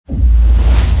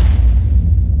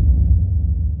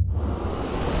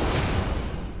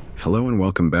Hello and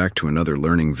welcome back to another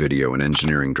learning video in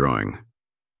engineering drawing.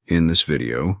 In this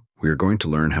video, we are going to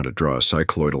learn how to draw a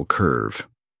cycloidal curve.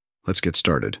 Let's get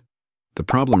started. The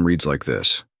problem reads like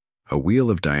this. A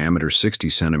wheel of diameter 60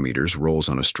 centimeters rolls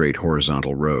on a straight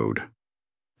horizontal road.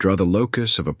 Draw the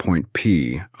locus of a point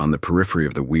P on the periphery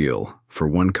of the wheel for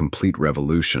one complete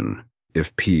revolution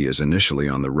if P is initially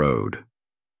on the road.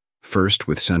 First,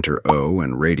 with center O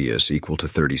and radius equal to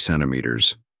 30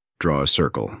 centimeters, draw a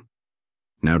circle.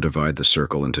 Now divide the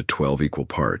circle into 12 equal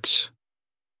parts.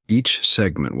 Each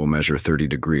segment will measure 30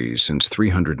 degrees since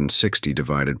 360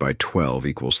 divided by 12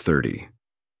 equals 30.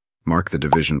 Mark the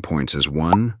division points as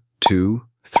 1, 2,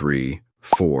 3,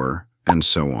 4, and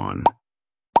so on.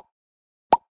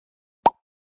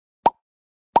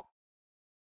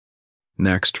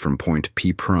 Next, from point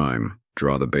P',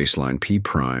 draw the baseline P'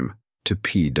 to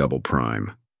P double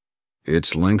prime.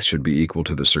 Its length should be equal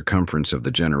to the circumference of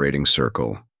the generating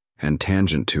circle and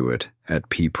tangent to it at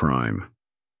P'.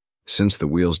 Since the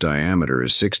wheel's diameter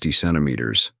is 60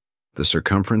 centimeters, the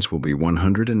circumference will be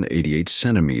 188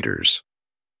 centimeters.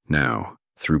 Now,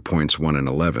 through points 1 and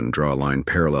 11, draw a line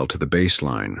parallel to the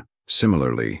baseline.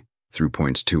 Similarly, through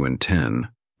points 2 and 10,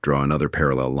 draw another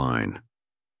parallel line.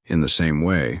 In the same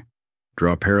way,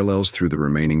 draw parallels through the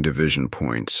remaining division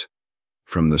points.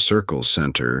 From the circle's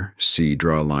center, C,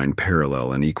 draw a line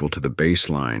parallel and equal to the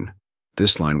baseline.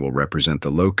 This line will represent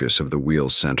the locus of the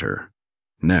wheel's center.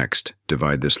 Next,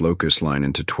 divide this locus line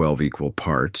into 12 equal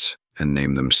parts and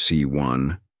name them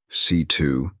C1,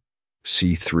 C2,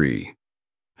 C3,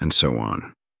 and so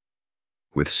on.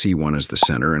 With C1 as the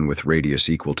center and with radius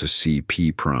equal to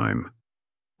CP',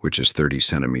 which is 30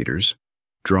 centimeters,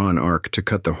 draw an arc to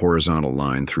cut the horizontal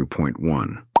line through point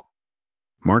 1.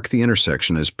 Mark the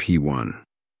intersection as P1.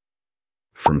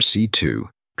 From C2,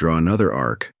 draw another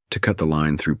arc to cut the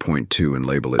line through point 2 and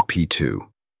label it P2.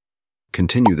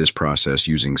 Continue this process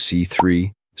using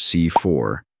C3,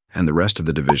 C4, and the rest of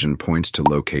the division points to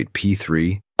locate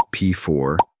P3,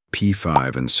 P4,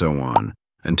 P5, and so on,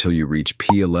 until you reach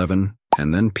P11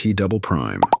 and then P double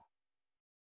prime.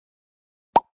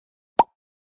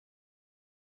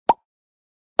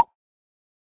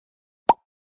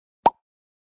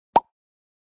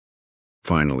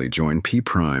 Finally, join P',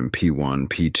 P1,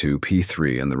 P2,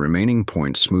 P3, and the remaining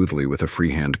points smoothly with a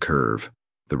freehand curve.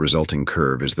 The resulting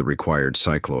curve is the required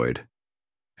cycloid.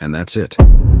 And that's it.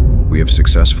 We have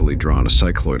successfully drawn a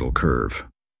cycloidal curve.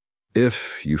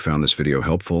 If you found this video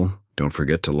helpful, don't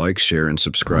forget to like, share, and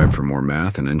subscribe for more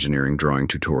math and engineering drawing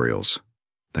tutorials.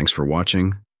 Thanks for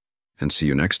watching, and see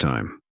you next time.